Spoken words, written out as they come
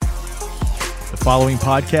following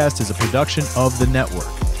podcast is a production of the network.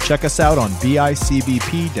 Check us out on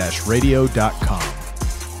bicbp-radio.com.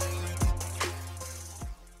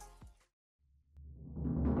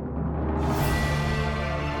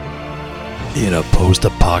 In a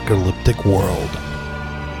post-apocalyptic world,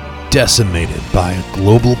 decimated by a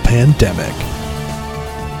global pandemic,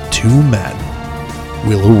 two men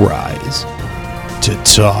will arise to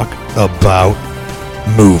talk about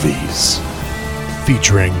movies.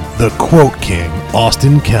 Featuring the Quote King,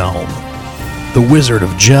 Austin Kelm, the Wizard of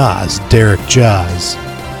Joz, Derek Joz.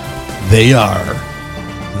 They are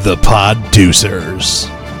the Podducers.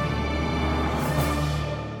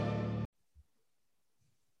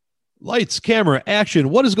 Lights, camera, action.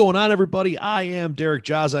 What is going on, everybody? I am Derek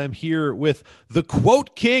Joz. I am here with the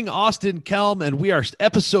Quote King, Austin Kelm, and we are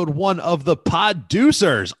episode 1 of the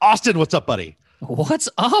Podducers. Austin, what's up, buddy? What's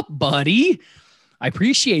up, buddy? I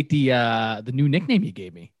appreciate the new nickname you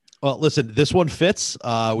gave me. Well, listen, this one fits.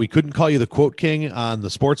 We couldn't call you the Quote King on the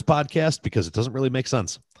sports podcast because it doesn't really make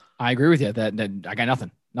sense. I agree with you. That I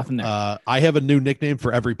got nothing there. I have a new nickname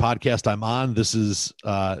for every podcast I'm on. This is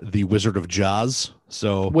the Wizard of Joz.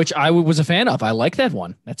 So, which I was a fan of. I like that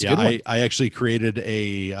one. That's a good one. I actually created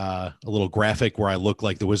a little graphic where I look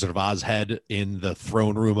like the Wizard of Oz head in the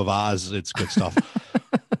throne room of Oz. It's good stuff.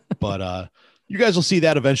 But you guys will see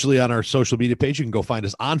that eventually on our social media page. You can go find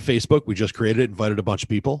us on Facebook. We just created it, invited a bunch of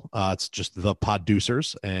people. It's just the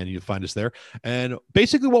Podducers, and you find us there. And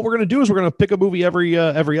basically what we're going to do is we're going to pick a movie every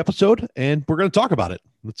episode, and we're going to talk about it.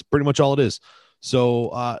 That's pretty much all it is.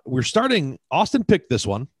 So we're starting. Austin picked this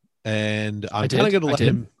one, and I'm kind of going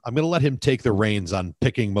to let him take the reins on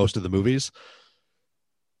picking most of the movies.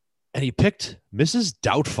 And he picked Mrs.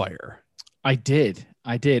 Doubtfire. I did.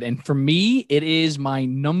 And for me, it is my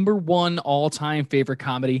number one all-time favorite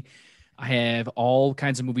comedy. I have all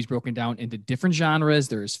kinds of movies broken down into different genres.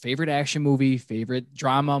 There's favorite action movie, favorite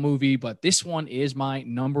drama movie, but this one is my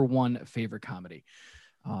number one favorite comedy.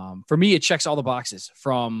 For me, it checks all the boxes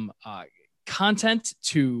from content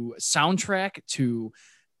to soundtrack to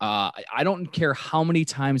I don't care how many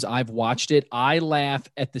times I've watched it. I laugh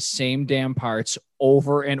at the same damn parts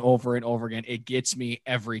over and over and over again. It gets me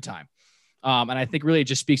every time. And I think really it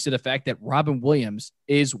just speaks to the fact that Robin Williams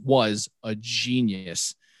was a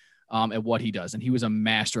genius at what he does. And he was a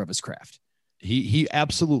master of his craft. He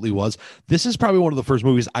absolutely was. This is probably one of the first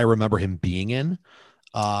movies I remember him being in.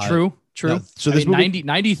 True. Now, so this movie,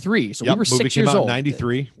 93. So we were 6 years old.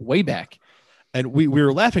 93. Way back. And we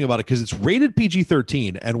were laughing about it because it's rated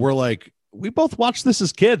PG-13. And we're like, we both watched this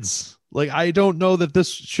as kids. Like, I don't know that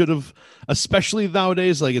this should have, especially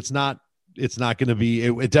nowadays, like it's not going to be,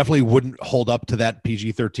 it definitely wouldn't hold up to that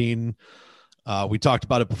PG-13. We talked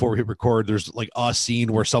about it before we hit record. There's like a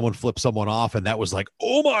scene where someone flipped someone off and that was like,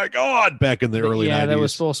 oh my God, back in the early 90s. Yeah, that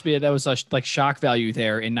was supposed to be, that was like shock value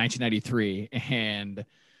there in 1993.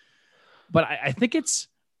 But I think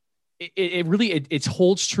it really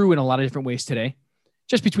holds true in a lot of different ways today.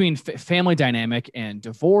 Just between family dynamic and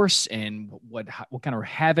divorce and what kind of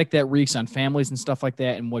havoc that wreaks on families and stuff like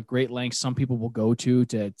that, and what great lengths some people will go to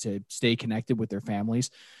stay connected with their families.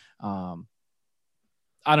 I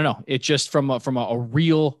don't know. It just from a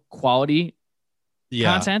real quality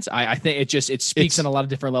content. I think it speaks on a lot of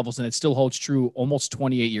different levels, and it still holds true almost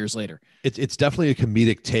 28 years later. It's definitely a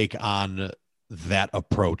comedic take on that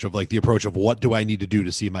approach of what do I need to do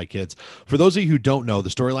to see my kids. For those of you who don't know, the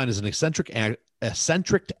storyline is an eccentric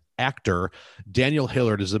actor, Daniel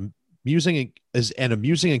Hillard, is an amusing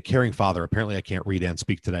and caring father. Apparently I can't read and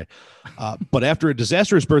speak today. But after a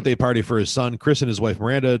disastrous birthday party for his son, Chris, and his wife,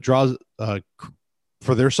 Miranda,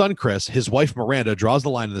 for their son, Chris, his wife, Miranda, draws the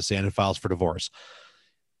line in the sand and files for divorce.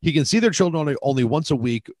 He can see their children only once a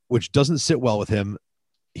week, which doesn't sit well with him.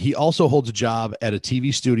 He also holds a job at a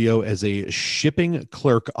TV studio as a shipping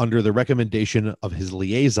clerk under the recommendation of his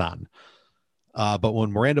liaison. But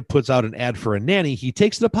when Miranda puts out an ad for a nanny, he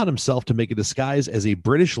takes it upon himself to make a disguise as a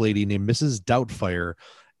British lady named Mrs. Doubtfire,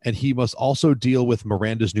 and he must also deal with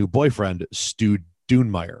Miranda's new boyfriend, Stu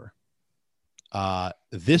Dunmire.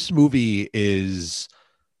 This movie is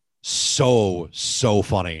so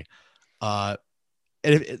funny.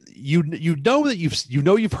 And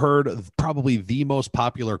you've heard probably the most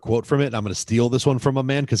popular quote from it. And I'm going to steal this one from a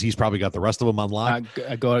man because he's probably got the rest of them online.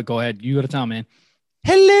 Go ahead. You go to town, man.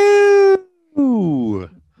 Hello.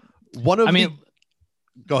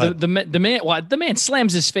 Go ahead. The man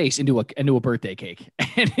slams his face into a birthday cake,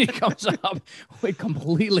 and he comes up with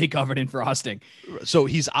completely covered in frosting. So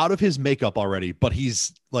he's out of his makeup already, but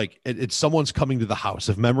he's like, it's someone's coming to the house.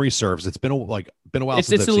 If memory serves, it's been a while. It's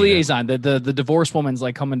the liaison. The divorced woman's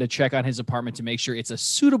like coming to check on his apartment to make sure it's a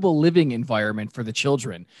suitable living environment for the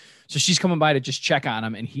children. So she's coming by to just check on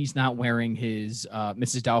him, and he's not wearing his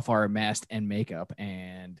Mrs. Doubtfire mask and makeup,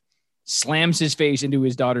 and slams his face into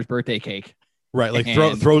his daughter's birthday cake. Right, like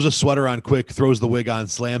throws a sweater on quick, throws the wig on,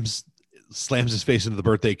 slams his face into the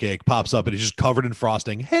birthday cake, pops up, and he's just covered in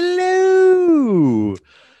frosting. Hello,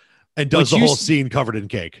 and does the whole scene covered in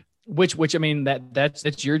cake. Which I mean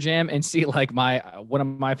that's your jam. And see, like one of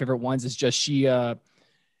my favorite ones is just she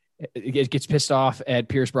gets pissed off at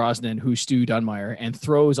Pierce Brosnan, who's Stu Dunmire, and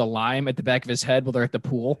throws a lime at the back of his head while they're at the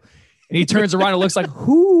pool, and he turns around and looks like,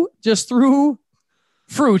 who just threw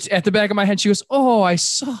fruit at the back of my head? She goes, oh, I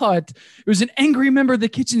saw it. It was an angry member of the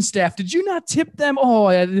kitchen staff. Did you not tip them? Oh,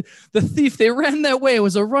 the thief, they ran that way. It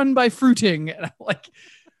was a run by fruiting. And I'm like,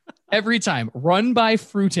 every time, run by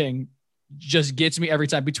fruiting just gets me every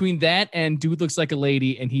time. Between that and dude looks like a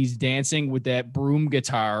lady, and he's dancing with that broom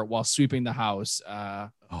guitar while sweeping the house.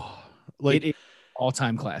 It is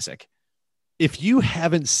all-time classic. If you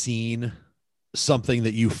haven't seen something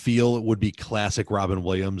that you feel would be classic Robin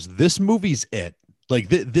Williams, this movie's it. Like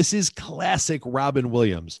this is classic Robin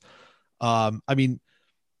Williams. I mean,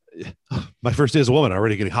 my first day as a woman,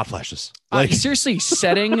 already getting hot flashes. Like seriously,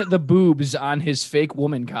 setting the boobs on his fake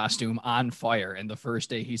woman costume on fire. And the first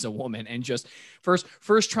day he's a woman, and just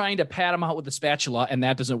first trying to pat him out with the spatula, and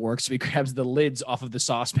that doesn't work. So he grabs the lids off of the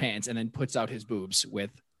saucepans and then puts out his boobs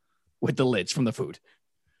with the lids from the food.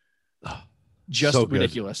 Just so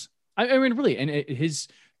ridiculous. I mean, really, and his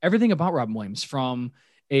everything about Robin Williams, from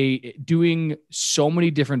doing so many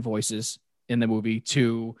different voices in the movie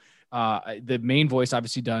to the main voice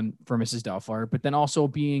obviously done for Mrs. Doubtfire, but then also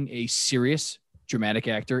being a serious dramatic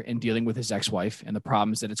actor and dealing with his ex-wife and the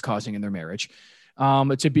problems that it's causing in their marriage,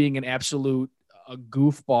 to being an absolute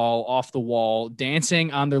goofball off the wall,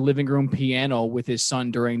 dancing on their living room piano with his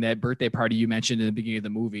son during that birthday party you mentioned in the beginning of the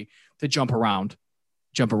movie, to jump up,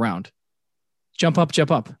 jump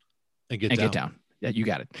up, and get down. Yeah, you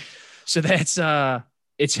got it. So that's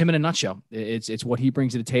it's him in a nutshell. It's what he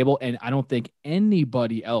brings to the table, and I don't think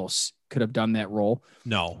anybody else could have done that role.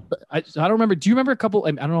 No, but I don't remember. Do you remember a couple?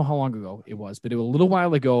 I don't know how long ago it was, but it was a little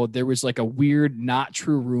while ago. There was like a weird, not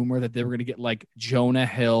true rumor that they were going to get like Jonah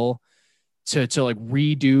Hill to like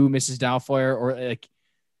redo Mrs. Doubtfire, or like.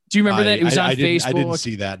 Do you remember that? It was on Facebook. I didn't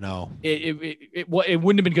see that. No, it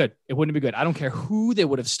wouldn't have been good. It wouldn't have been good. I don't care who they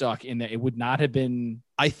would have stuck in there. It would not have been.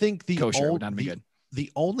 I think kosher. It would not have been good. The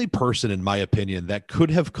only person, in my opinion, that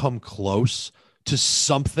could have come close to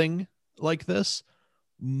something like this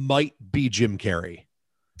might be Jim Carrey.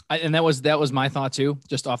 And that was my thought too,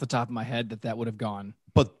 just off the top of my head, that would have gone.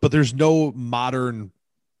 But there's no modern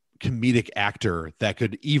comedic actor that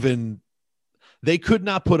could even. They could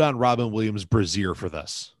not put on Robin Williams' brassiere for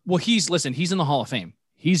this. Well, he's in the Hall of Fame.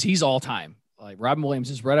 He's all time. Like Robin Williams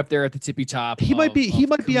is right up there at the tippy top. He might be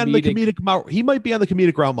on the comedic Mount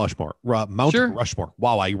Rushmore.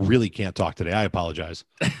 Wow, I really can't talk today. I apologize.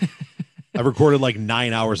 I've recorded like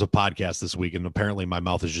 9 hours of podcast this week, and apparently my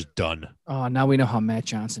mouth is just done. Oh, now we know how Matt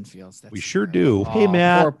Johnson feels. We sure do. Hey,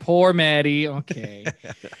 Matt. Poor Matty. Okay.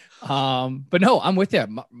 But no, I'm with you.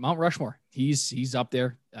 Mount Rushmore. He's up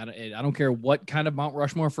there. I don't care what kind of Mount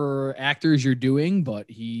Rushmore for actors you're doing, but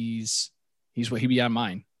he's what he'd be on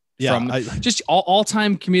mine. Yeah, Just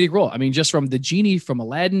all-time comedic role. I mean, just from the genie from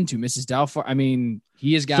Aladdin to Mrs. Doubtfire. I mean,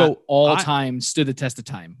 he has got all-time stood the test of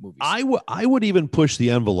time movies. I would even push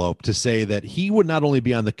the envelope to say that he would not only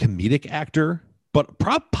be on the comedic actor, but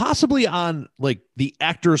possibly on like the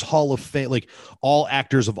Actors Hall of Fame, like all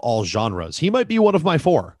actors of all genres. He might be one of my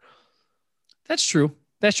 4. That's true.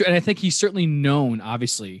 And I think he's certainly known,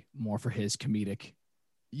 obviously, more for his comedic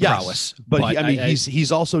prowess. But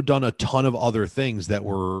he's also done a ton of other things that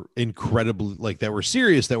were incredibly, like, that were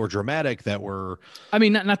serious, that were dramatic, that were. I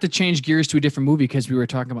mean, not to change gears to a different movie because we were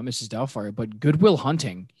talking about Mrs. Doubtfire, but Good Will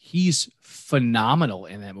Hunting, he's phenomenal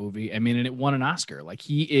in that movie. I mean, and it won an Oscar. Like,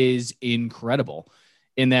 he is incredible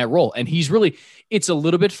in that role. And he's really, it's a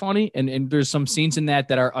little bit funny. And there's some scenes in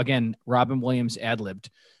that are, again, Robin Williams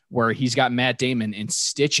ad-libbed, where he's got Matt Damon in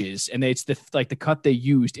stitches, and it's the cut they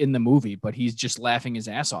used in the movie, but he's just laughing his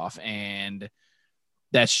ass off. And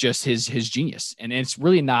that's just his genius. And it's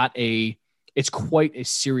really it's quite a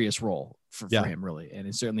serious role for him, really. And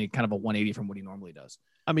it's certainly kind of a 180 from what he normally does.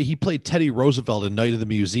 I mean, he played Teddy Roosevelt in Night of the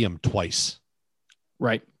Museum twice.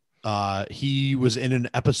 Right. He was in an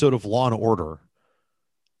episode of Law and Order.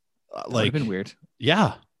 That would have been weird.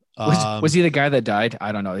 Yeah. Was he the guy that died?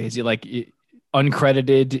 I don't know. Is he like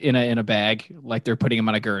uncredited in a bag, like they're putting him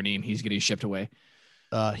on a gurney and he's getting shipped away?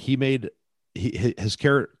 His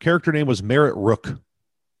character name was Merritt Rook.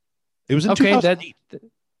 It was in 2008.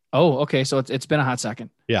 Okay. So it's been a hot second.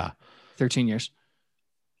 Yeah. 13 years.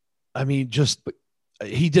 I mean,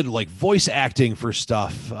 he did like voice acting for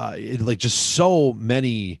stuff. Like just so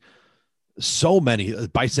many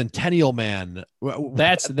Bicentennial Man.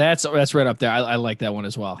 That's right up there. I like that one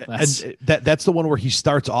as well. That's the one where he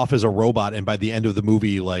starts off as a robot, and by the end of the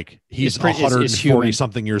movie, like he's 140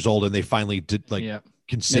 something years old, and they finally did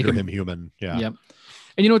consider him human. Yeah. Yep.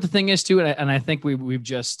 And you know what the thing is too, and I think we've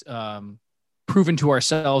just proven to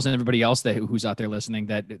ourselves and everybody else who's out there listening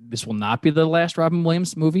that this will not be the last Robin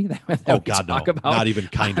Williams movie that oh God, no, not even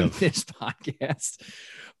kind of this podcast.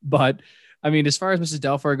 But I mean, as far as Mrs.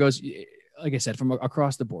 Doubtfire goes, like I said, from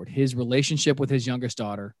across the board, his relationship with his youngest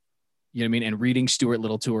daughter, you know what I mean, and reading Stuart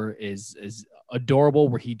Little to her is adorable,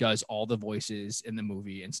 where he does all the voices in the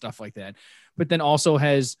movie and stuff like that. But then also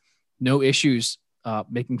has no issues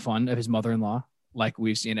making fun of his mother-in-law, like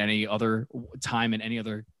we've seen any other time in any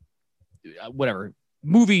other whatever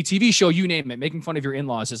movie, TV show, you name it. Making fun of your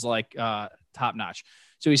in-laws is like top notch.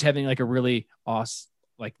 So he's having like a really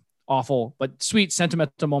awful but sweet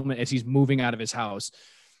sentimental moment as he's moving out of his house,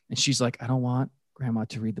 and she's like, I don't want grandma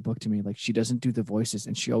to read the book to me. Like, she doesn't do the voices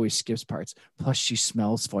and she always skips parts. Plus she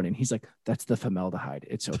smells funny. And he's like, that's the formaldehyde.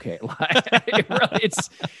 It's okay. It's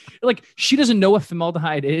like, she doesn't know what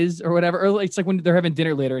formaldehyde is or whatever. Or it's like when they're having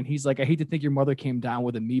dinner later and he's like, I hate to think your mother came down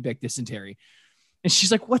with amoebic dysentery. And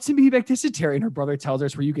she's like, what's amoebic dysentery? And her brother tells her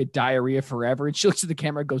it's where you get diarrhea forever. And she looks at the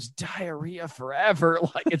camera and goes, diarrhea forever.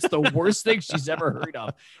 Like, it's the worst thing she's ever heard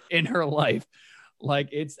of in her life.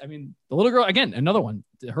 Like, the little girl, again, another one,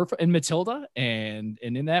 her in Matilda and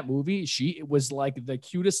in that movie, she was like the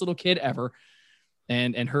cutest little kid ever.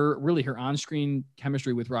 And her on-screen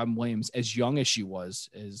chemistry with Robin Williams, as young as she was,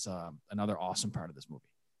 is another awesome part of this movie.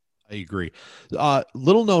 I agree.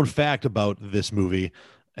 Little known fact about this movie,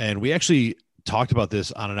 and we actually talked about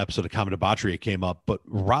this on an episode of Common Debauchery. It came up, but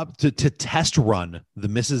to test run the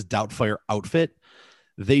Mrs. Doubtfire outfit,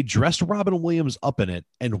 they dressed Robin Williams up in it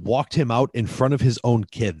and walked him out in front of his own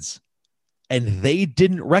kids, and they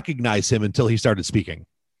didn't recognize him until he started speaking.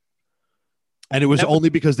 And it was only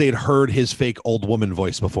because they had heard his fake old woman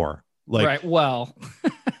voice before. Like, right. Well,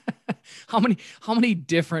 how many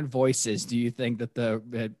different voices do you think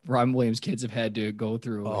that Robin Williams kids have had to go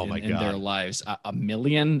through in their lives? A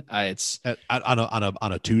million. It's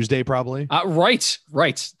on a Tuesday, probably. Right.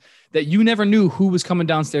 That you never knew who was coming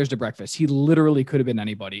downstairs to breakfast. He literally could have been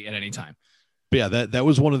anybody at any time. But yeah, that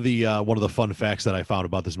was one of the fun facts that I found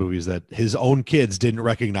about this movie, is that his own kids didn't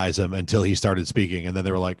recognize him until he started speaking, and then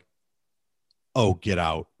they were like, "Oh, get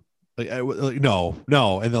out!" Like, no,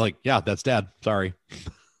 and they're like, "Yeah, that's Dad. Sorry."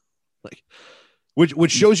 Like,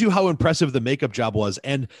 which shows you how impressive the makeup job was,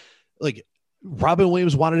 and like Robin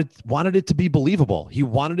Williams wanted it to be believable. He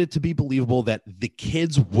wanted it to be believable that the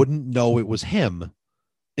kids wouldn't know it was him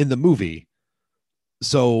in the movie.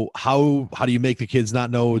 So how do you make the kids not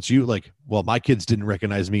know it's you? Like, well, my kids didn't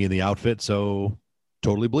recognize me in the outfit, so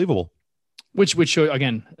totally believable. Which would show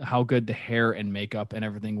again how good the hair and makeup and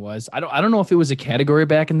everything was. I don't know if it was a category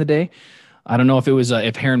back in the day. I don't know if it was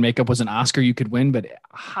if hair and makeup was an Oscar you could win, but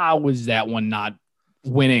how was that one not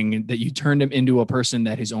winning? That you turned him into a person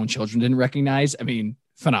that his own children didn't recognize. I mean,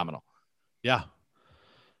 phenomenal. Yeah.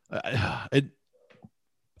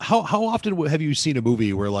 How often have you seen a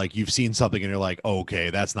movie where like you've seen something and you're like, oh, okay,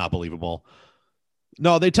 that's not believable?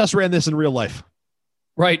 No, they test ran this in real life.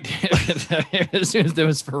 Right. As soon as it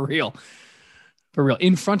was for real,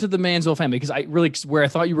 in front of the Mansell family. Because where I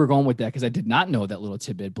thought you were going with that, because I did not know that little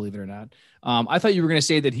tidbit, believe it or not. I thought you were going to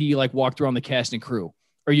say that he like walked around the cast and crew,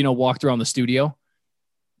 or, walked around the studio,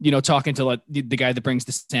 talking to like the guy that brings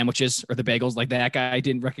the sandwiches or the bagels. Like, that guy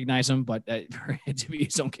didn't recognize him, but for it to be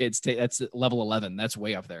his own kids, that's level 11. That's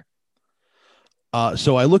way up there.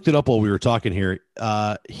 So I looked it up while we were talking here.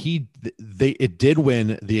 It did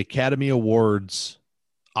win the Academy Awards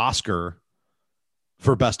Oscar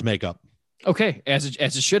for best makeup. Okay, as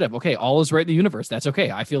it should have. Okay, all is right in the universe. That's okay.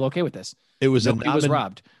 I feel okay with this. Nobody was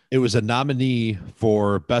robbed. It was a nominee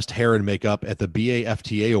for best hair and makeup at the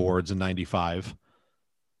BAFTA Awards in '95.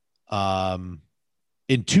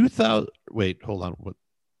 In 2000, wait, hold on. What?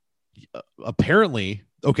 Apparently,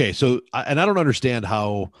 okay. So, and I don't understand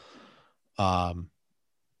how,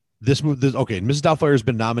 this movie. Okay, Mrs. Doubtfire has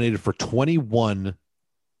been nominated for 21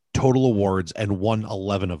 total awards and won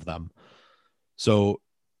 11 of them. So,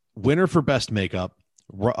 winner for best makeup,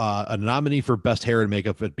 a nominee for best hair and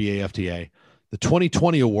makeup at BAFTA, The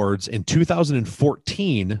 2020 awards in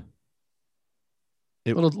 2014.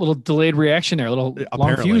 Little delayed reaction there, a little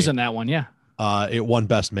long fuse on that one. Yeah. It won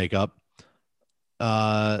Best Makeup.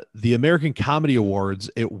 The American Comedy Awards,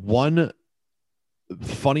 it won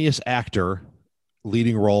Funniest Actor,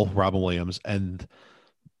 leading role, Robin Williams, and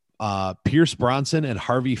Pierce Bronson and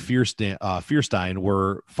Harvey Fierstein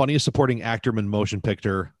were Funniest Supporting Actor in Motion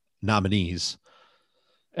Picture nominees.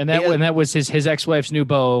 And that was his ex-wife's new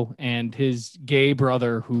beau and his gay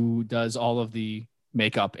brother who does all of the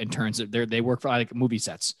makeup and turns it. They work for like movie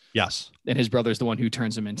sets. Yes. And his brother's the one who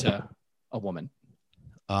turns him into a woman.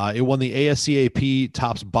 It won the ASCAP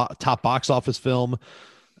top box office film.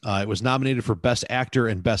 It was nominated for Best Actor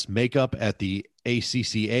and Best Makeup at the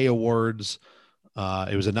ACCA Awards.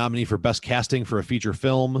 It was a nominee for Best Casting for a feature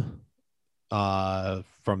film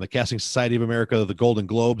from the Casting Society of America, the Golden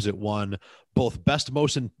Globes. It won both Best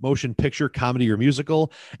Motion Picture, Comedy or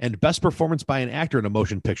Musical, and Best Performance by an Actor in a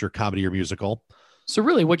Motion Picture, Comedy or Musical. So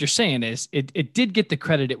really what you're saying is it did get the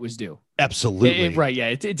credit it was due. Absolutely. Right. Yeah.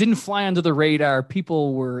 It didn't fly under the radar.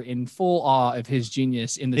 People were in full awe of his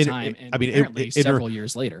genius in the time. And apparently several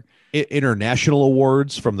years later. International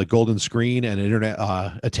awards from the Golden Screen and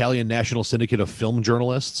Italian National Syndicate of Film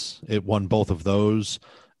Journalists. It won both of those.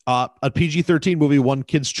 A PG-13 movie won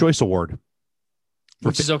Kids' Choice Award.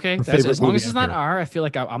 Which is okay. That's, as long as it's not R, I feel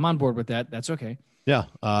like I'm on board with that. That's okay. Yeah.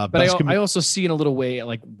 But I also see in a little way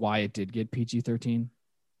like why it did get PG-13.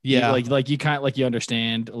 Yeah. Like you kind of like you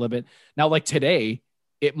understand a little bit. Now, like today,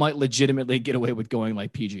 it might legitimately get away with going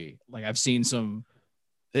like PG. Like I've seen some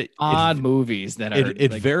odd movies that are.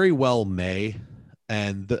 It very well may.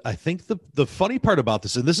 And I think the funny part about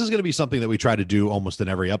this, and this is going to be something that we try to do almost in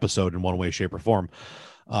every episode in one way, shape, or form,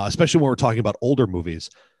 especially when we're talking about older movies.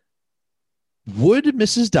 Would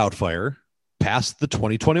Mrs. Doubtfire pass the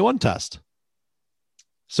 2021 test?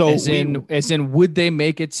 So as in, would they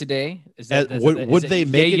make it today? Is that would they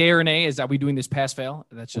make it? Yay or nay? Is that we doing this pass fail?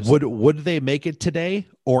 That's just would they make it today?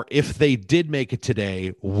 Or if they did make it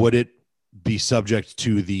today, would it be subject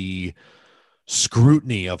to the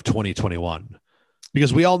scrutiny of 2021?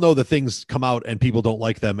 Because we all know that things come out and people don't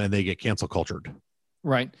like them and they get cancel cultured.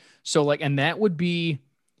 Right. So and that would be,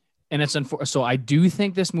 and it's unfortunate. So I do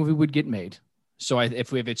think this movie would get made. So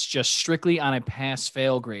if it's just strictly on a pass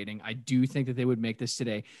fail grading, I do think that they would make this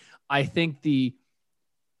today. I think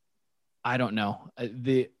I don't know.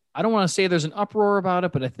 I don't want to say there's an uproar about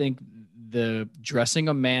it, but I think the dressing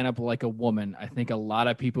a man up like a woman, I think a lot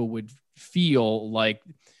of people would feel like,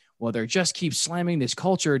 well, they're just keep slamming this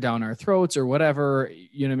culture down our throats or whatever.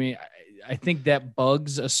 You know what I mean? I think that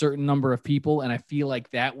bugs a certain number of people. And I feel like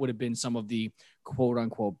that would have been some of the quote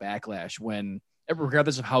unquote backlash when,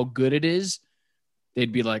 regardless of how good it is,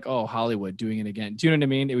 they'd be like, oh, Hollywood doing it again. Do you know what I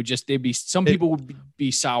mean? It would just, some people would be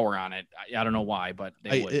sour on it. I don't know why, but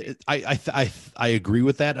they would. I agree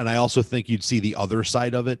with that. And I also think you'd see the other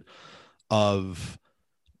side of it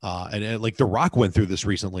and like The Rock went through this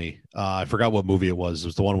recently. I forgot what movie it was. It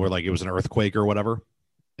was the one where like, it was an earthquake or whatever.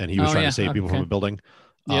 And he was trying to save people from a building.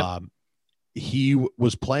 Yep. He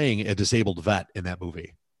was playing a disabled vet in that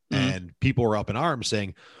movie. And people were up in arms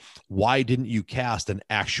saying, why didn't you cast an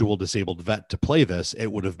actual disabled vet to play this? It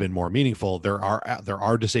would have been more meaningful. There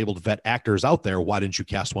are disabled vet actors out there. Why didn't you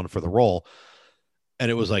cast one for the role? And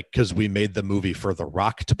it was like, because we made the movie for The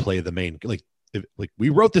Rock to play the main, like we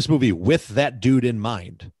wrote this movie with that dude in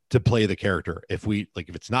mind to play the character. If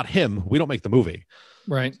it's not him, we don't make the movie.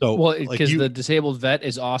 Right. So, well, because the disabled vet,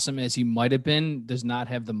 as awesome as he might have been, does not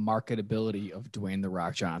have the marketability of Dwayne "The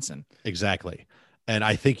Rock" Johnson. Exactly. And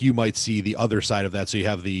I think you might see the other side of that. So you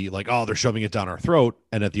have the like, oh, they're shoving it down our throat.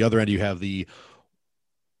 And at the other end, you have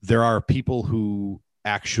there are people who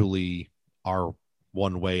actually are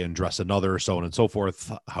one way and dress another, so on and so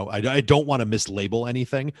forth. How I don't want to mislabel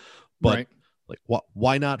anything, but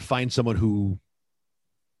why not find someone who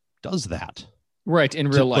does that? Right. In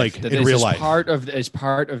real life. Like in real life. As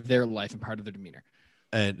part of their life and part of their demeanor.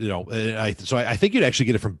 And, I think you'd actually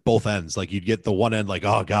get it from both ends. Like you'd get the one end, like,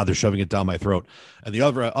 oh God, they're shoving it down my throat. And the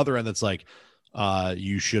other end, that's like,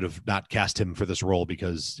 you should have not cast him for this role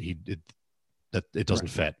because it doesn't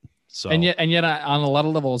fit. So, and yet on a lot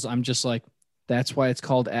of levels, I'm just like, that's why it's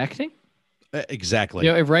called acting. Exactly.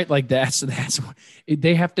 Right. Like that's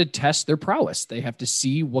they have to test their prowess. They have to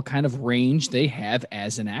see what kind of range they have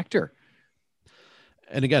as an actor.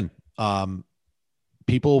 And again,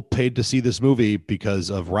 people paid to see this movie because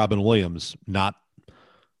of Robin Williams, not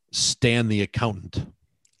Stan the accountant.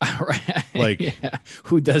 Right. Like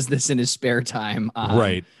who does this in his spare time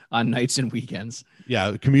on nights and weekends.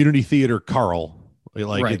 Yeah. Community theater Carl.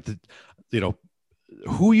 Like,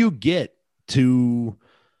 who you get to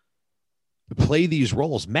play these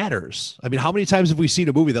roles matters. I mean, how many times have we seen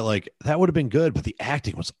a movie that like that would have been good, but the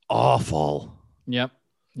acting was awful? Yep.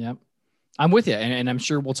 I'm with you, and I'm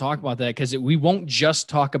sure we'll talk about that because we won't just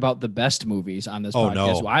talk about the best movies on this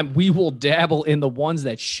podcast. No. We will dabble in the ones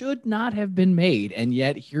that should not have been made, and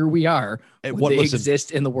yet here we are. They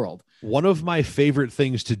exist in the world. One of my favorite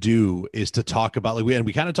things to do is to talk about, like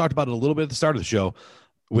we kind of talked about it a little bit at the start of the show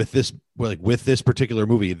with this particular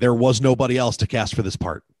movie. There was nobody else to cast for this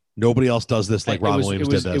part. Nobody else does this like Robin Williams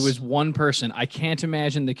did this. It was one person. I can't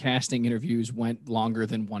imagine the casting interviews went longer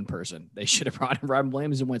than one person. They should have brought in Robin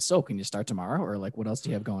Williams and went, so can you start tomorrow? Or like, what else do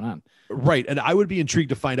you have going on? Right. And I would be intrigued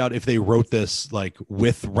to find out if they wrote this like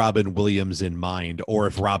with Robin Williams in mind, or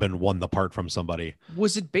if Robin won the part from somebody.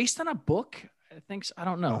 Was it based on a book? I think so. I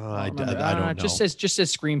don't know. I don't know. It just says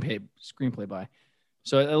screenplay by.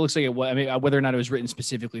 So it looks like I mean, whether or not it was written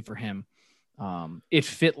specifically for him. It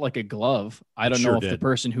fit like a glove. I don't know if the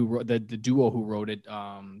person who wrote the duo who wrote it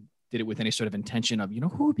did it with any sort of intention of,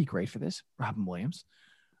 who would be great for this? Robin Williams.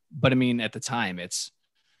 But I mean, at the time, it's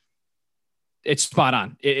spot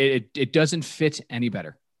on. It doesn't fit any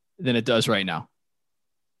better than it does right now.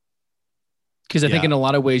 Because I think in a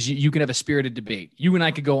lot of ways you can have a spirited debate. You and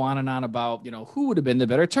I could go on and on about, who would have been the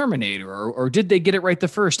better Terminator, or did they get it right the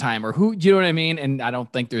first time, or who, you know what I mean? And I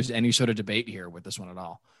don't think there's any sort of debate here with this one at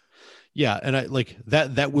all. Yeah, and I like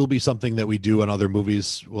that will be something that we do in other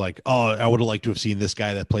movies. Like, oh, I would have liked to have seen this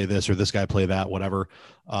guy that play this or this guy play that, whatever.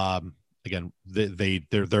 Again,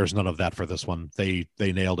 there's none of that for this one. They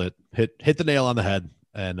nailed it, hit the nail on the head,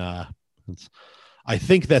 and I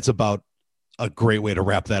think that's about a great way to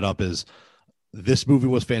wrap that up. Is this movie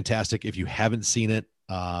was fantastic. If you haven't seen it,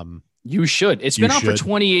 you should. It's been out for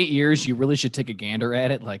 28 years. You really should take a gander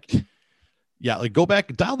at it. Like, yeah, like go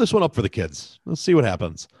back, dial this one up for the kids. Let's see what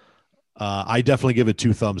happens. I definitely give it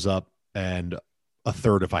 2 thumbs up and a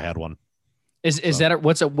third if I had one.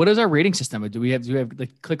 What is our rating system? Do we have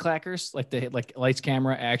like click clackers, like the lights,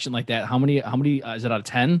 camera, action, like that? How many is it out of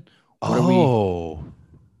 10?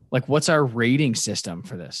 What's our rating system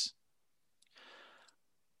for this?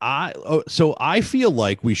 So I feel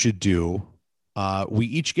like we should do we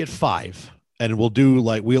each get 5, and we'll do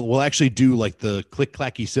like we'll actually do like the click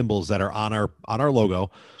clacky symbols that are on our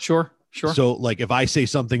logo. Sure. So like if I say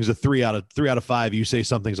something's a 3 out of 5, you say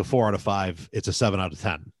something's a 4 out of 5, it's a 7 out of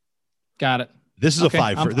 10. Got it. This is a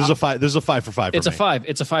 5. This is a 5. This is a 5 for 5. It's a 5.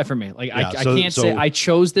 It's a 5 for me. Like yeah, I can't say I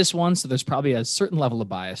chose this one, so there's probably a certain level of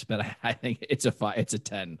bias, but I think it's a 5. It's a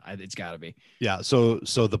 10. It's got to be. Yeah. So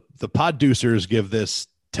the podducers give this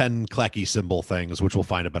 10 clacky symbol things, which we'll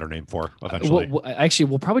find a better name for eventually.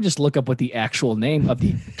 We'll probably just look up what the actual name of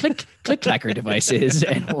the click clacker device is,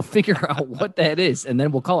 and we'll figure out what that is, and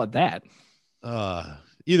then we'll call it that.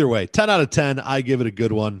 Either way, 10 out of 10. I give it a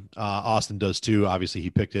good one. Austin does too. Obviously, he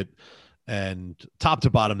picked it, and top to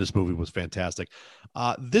bottom, this movie was fantastic.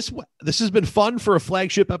 This has been fun for a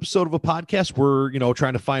flagship episode of a podcast. We're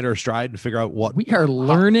trying to find our stride and figure out what we are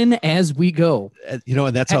learning as we go. And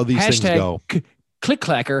that's how these things go. Click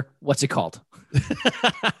clacker. What's it called?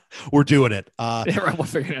 We're doing it. We're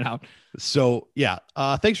figuring it out. So yeah,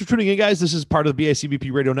 thanks for tuning in, guys. This is part of the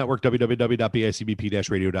BICBP Radio Network,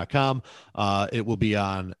 www.bicbp-radio.com. It will be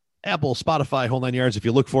on Apple, Spotify, whole 9 yards. If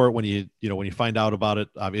you look for it when you find out about it,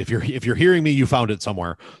 if you're hearing me, you found it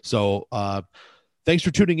somewhere. So thanks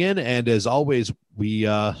for tuning in, and as always, we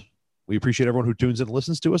appreciate everyone who tunes in and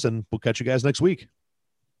listens to us, and we'll catch you guys next week.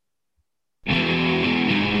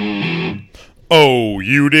 Oh,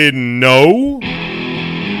 you didn't know?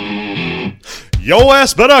 Yo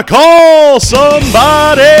ass better call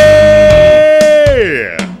somebody!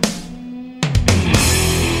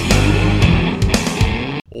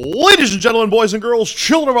 Ladies and gentlemen, boys and girls,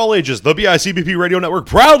 children of all ages, the BICBP Radio Network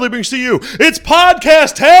proudly brings to you its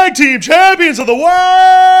podcast tag team champions of the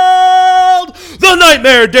world, the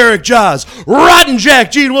Nightmare Derek Joz, Rotten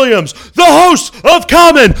Jack Gene Williams, the hosts of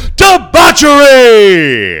Common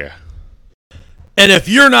Debauchery! And if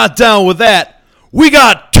you're not down with that, we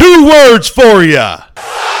got 2 words for you.